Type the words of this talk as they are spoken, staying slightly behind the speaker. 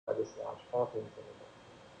this large confidence interval.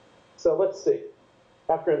 So let's see.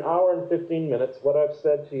 After an hour and 15 minutes, what I've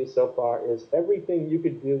said to you so far is everything you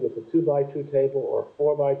could do with a 2x2 table or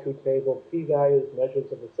 4x2 table, p-values,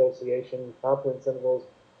 measures of association, confidence intervals,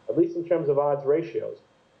 at least in terms of odds ratios,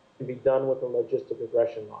 can be done with a logistic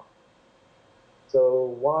regression model.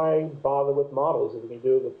 So why bother with models if we can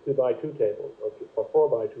do it with 2x2 tables or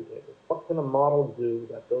 4x2 tables? What can a model do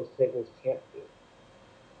that those tables can't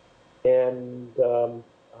do? And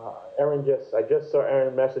I just saw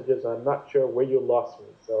Aaron messages. I'm not sure where you lost me,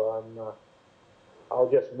 so I'll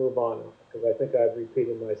just move on because I think I've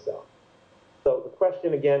repeated myself. So the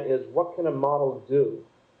question again is, what can a model do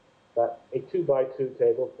that a 2x2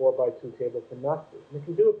 table, 4x2 table cannot do? And it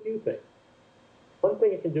can do a few things. One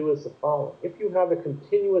thing it can do is the following. If you have a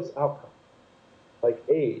continuous outcome, like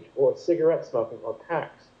age or cigarette smoking or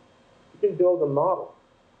PAX, you can build a model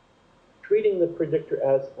treating the predictor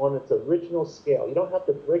as on its original scale. You don't have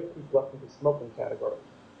to break people up into smoking categories.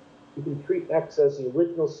 You can treat X as the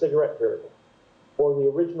original cigarette variable or the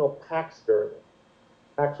original PAX variable.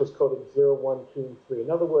 PAX was coded 0, 1, 2, and 3.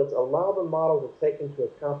 In other words, allow the model to take into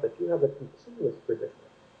account that you have a continuous predictor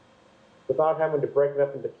without having to break it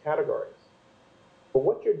up into categories. But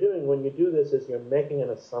what you're doing when you do this is you're making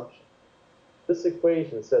an assumption. This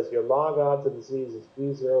equation says your log odds of disease is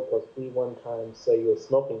B0 plus B1 times, say, your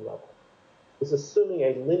smoking level. It's assuming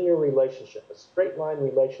a linear relationship, a straight line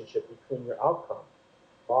relationship between your outcome,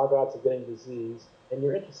 log odds of getting disease, and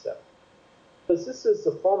your intercept. Because this is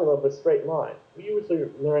the formula of a straight line. We usually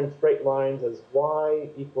learn straight lines as y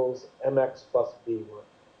equals mx plus b1.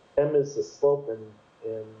 M is the slope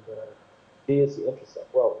and b is the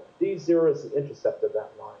intercept. Well, b0 is the intercept of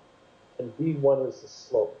that line, and b1 is the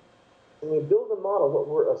slope. When we build a model, what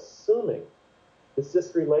we're assuming is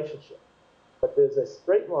this relationship. But there's a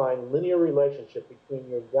straight line, linear relationship between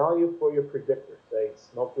your value for your predictor, say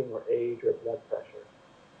smoking or age or blood pressure,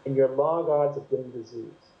 and your log odds of getting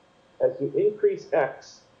disease. As you increase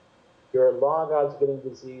X, your log odds of getting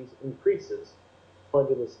disease increases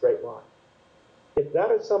under the straight line. If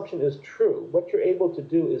that assumption is true, what you're able to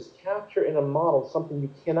do is capture in a model something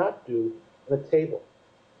you cannot do in a table.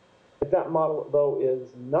 If that model, though,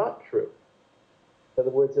 is not true, in other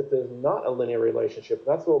words, if there's not a linear relationship,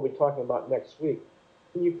 that's what we'll be talking about next week,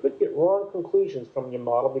 then you could get wrong conclusions from your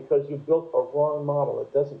model because you built a wrong model.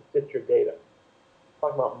 It doesn't fit your data. We'll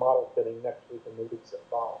talk about model fitting next week in the weeks that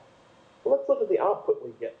follow. But let's look at the output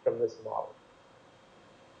we get from this model.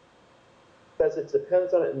 It says it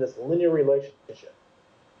depends on it in this linear relationship.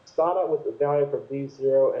 Start out with the value for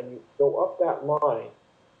B0 and you go up that line.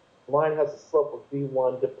 The line has a slope of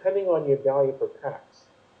B1 depending on your value for PAX.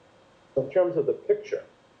 So in terms of the picture,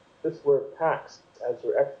 this were PAX as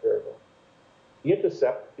your X variable. The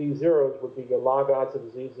intercept, B0s, would be your log odds of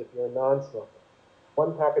disease if you're a non-smoker.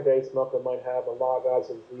 1 pack-a-day smoker might have a log odds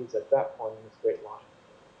of disease at that point in the straight line.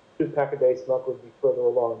 2 pack-a-day smoker would be further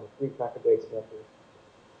along, the 3 pack-a-day smokers.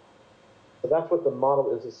 So that's what the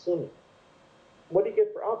model is assuming. What do you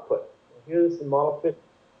get for output? Well, here's the model fit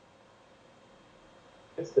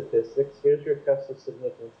statistics. Here's your test of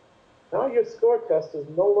significance. Now your score test is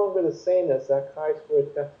no longer the same as that chi-square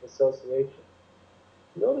test of association.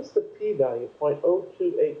 Notice the p-value,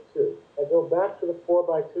 0.0282. I go back to the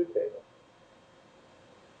 4x2 table.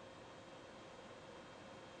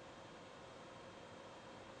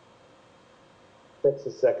 Takes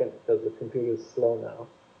a second because the computer is slow now.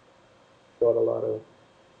 Got a lot of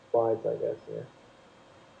slides, I guess, here.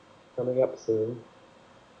 Coming up soon.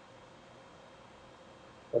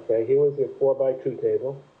 Okay, here was your 4x2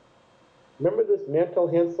 table. Remember this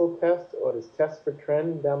Mantel-Haensel test or this test for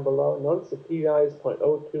trend down below? Notice the p-value is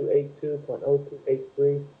 0.0282,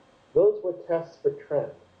 0.0283. Those were tests for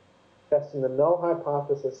trend, testing the null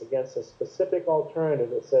hypothesis against a specific alternative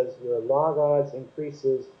that says your log odds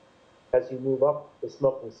increases as you move up the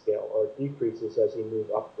smoking scale or decreases as you move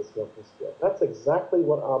up the smoking scale. That's exactly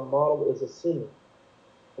what our model is assuming.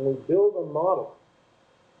 When we build a model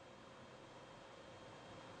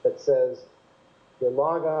that says your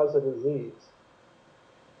log odds of disease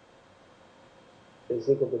is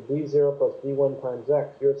equal to B0 plus B1 times X,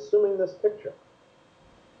 you're assuming this picture.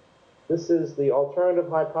 This is the alternative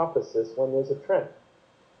hypothesis when there's a trend.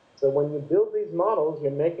 So when you build these models,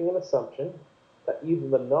 you're making an assumption that either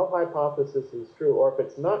the null hypothesis is true, or if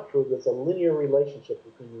it's not true, there's a linear relationship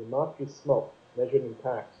between the amount you smoke, measured in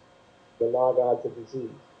packs, the log odds of disease.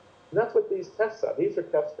 And that's what these tests are. These are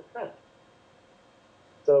tests for trend.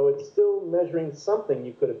 So it's still measuring something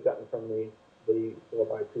you could have gotten from the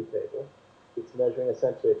 4x2 table. It's measuring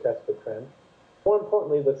essentially a test for trend. More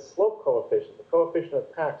importantly, the slope coefficient, the coefficient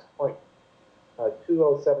of PAX,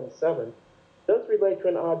 0.2077, does relate to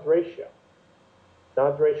an odds ratio. An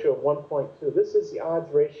odds ratio of 1.2. This is the odds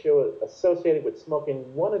ratio associated with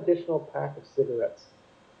smoking one additional pack of cigarettes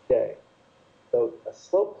a day. So a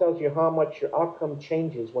slope tells you how much your outcome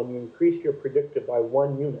changes when you increase your predictor by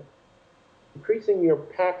 1 unit. Increasing your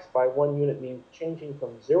packs by 1 unit means changing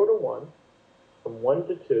from 0 to 1, from 1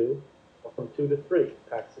 to 2, or from 2 to 3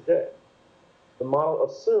 packs a day. The model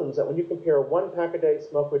assumes that when you compare a 1-pack-a-day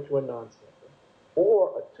smoker to a non-smoker,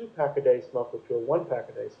 or a 2-pack-a-day smoker to a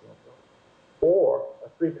 1-pack-a-day smoker, or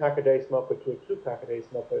a 3-pack-a-day smoker to a 2-pack-a-day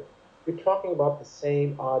smoker, you're talking about the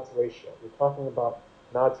same odds ratio. You're talking about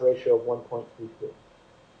an odds ratio of 1.22.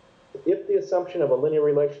 If the assumption of a linear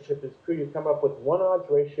relationship is true, you come up with one odds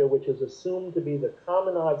ratio, which is assumed to be the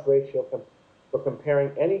common odds ratio for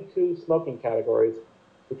comparing any two smoking categories,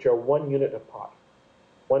 which are 1 unit apart.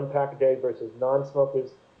 1 pack a day versus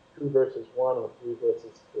non-smokers, 2 versus 1, or 3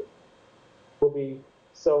 versus 2.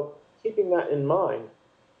 So keeping that in mind,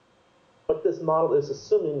 what this model is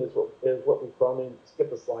assuming is what we call, let me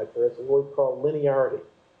skip a slide first, is what we call linearity.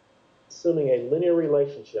 Assuming a linear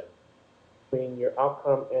relationship between your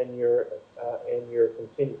outcome and your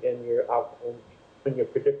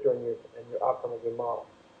predictor and your outcome of your model.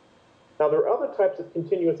 Now there are other types of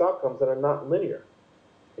continuous outcomes that are not linear.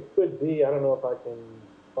 It could be, I don't know if I can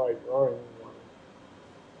try drawing one.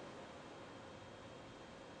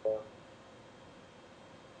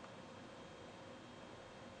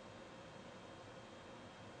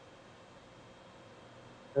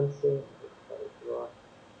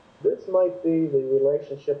 This might be the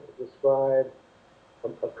relationship to describe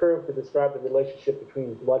a curve to describe the relationship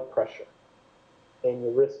between blood pressure and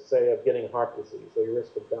your risk, say, of getting heart disease or your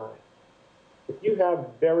risk of dying. If you have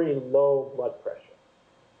very low blood pressure,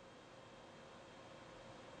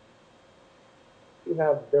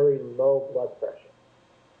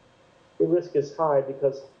 your risk is high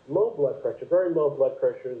because low blood pressure, very low blood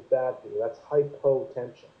pressure is bad for you. That's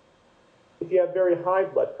hypotension. If you have very high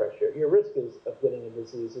blood pressure, your risk of getting a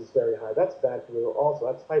disease is very high. That's bad for you also.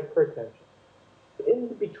 That's hypertension. In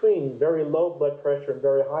between very low blood pressure and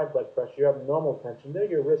very high blood pressure, you have normal tension. There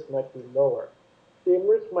your risk might be lower. The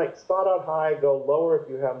risk might start out high, go lower if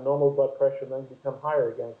you have normal blood pressure, and then become higher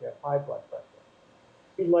again if you have high blood pressure.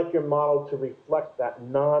 You'd like your model to reflect that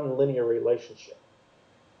non-linear relationship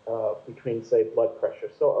between, say, blood pressure.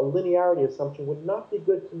 So a linearity assumption would not be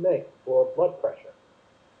good to make for blood pressure,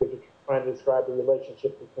 because you're trying to describe the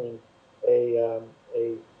relationship between a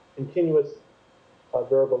continuous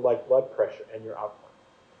variable like blood pressure and your outcome.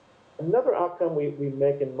 Another outcome we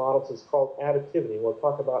make in models is called additivity. We'll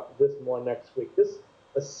talk about this more next week. This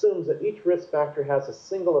assumes that each risk factor has a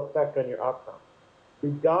single effect on your outcome,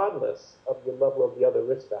 regardless of the level of the other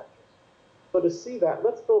risk factors. So to see that,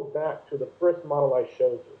 let's go back to the first model I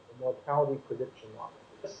showed you, the mortality prediction model.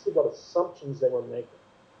 Let's see what assumptions they were making.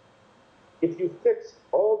 If you fix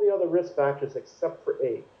all the other risk factors except for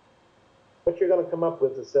age, what you're going to come up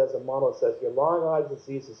with is a model that says your log odds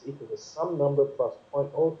disease is equal to some number plus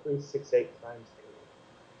 0.0368 times age.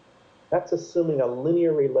 That's assuming a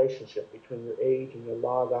linear relationship between your age and your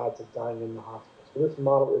log odds of dying in the hospital. So this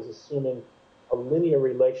model is assuming a linear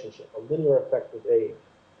relationship, a linear effect with age.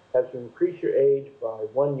 As you increase your age by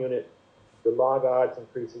 1 unit, your log odds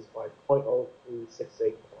increases by 0.0368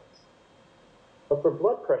 points. But for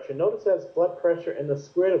blood pressure, notice it has blood pressure and the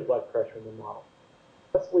square root of blood pressure in the model.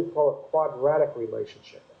 That's what we call a quadratic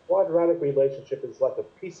relationship. A quadratic relationship is like a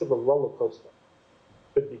piece of a roller coaster.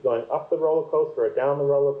 It could be going up the roller coaster or down the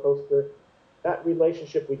roller coaster. That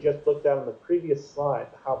relationship we just looked at on the previous slide,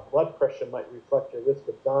 how blood pressure might reflect your risk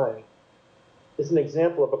of dying, is an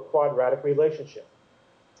example of a quadratic relationship.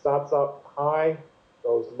 Starts out high,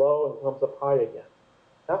 goes low, and comes up high again.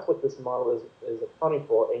 That's what this model is accounting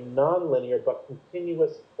for, a nonlinear but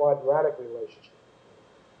continuous quadratic relationship.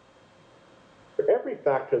 For every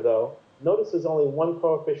factor, though, notice there's only one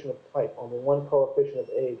coefficient of type, only one coefficient of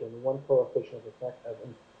age, only one coefficient of effect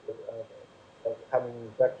of having an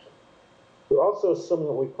infection. We're also assuming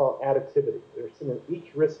what we call additivity. We're assuming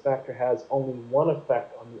each risk factor has only one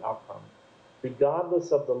effect on the outcome,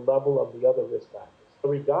 regardless of the level of the other risk factors. So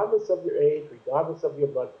regardless of your age, regardless of your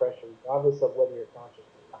blood pressure, regardless of whether you're conscious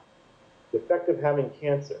or not, the effect of having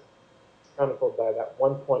cancer is accounted for by that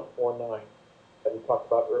 1.49 that we talked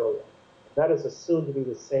about earlier. That is assumed to be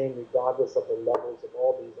the same regardless of the levels of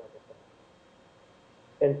all these other things.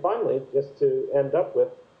 And finally, just to end up with,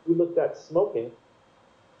 we looked at smoking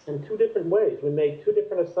in two different ways. We made two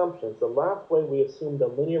different assumptions. The last way we assumed a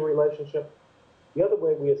linear relationship. The other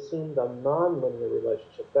way we assumed a non-linear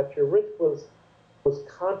relationship, that your risk was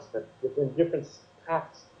constant within different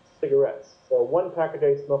packs of cigarettes. So a 1 pack a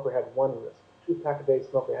day smoker had one risk. A 2 pack a day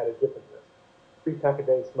smoker had a different risk.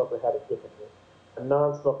 Pre-pack-a-day smoker had a different risk. A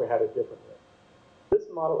non-smoker had a different risk. This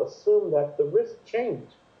model assumed that the risk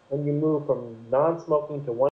changed when you move from non-smoking to one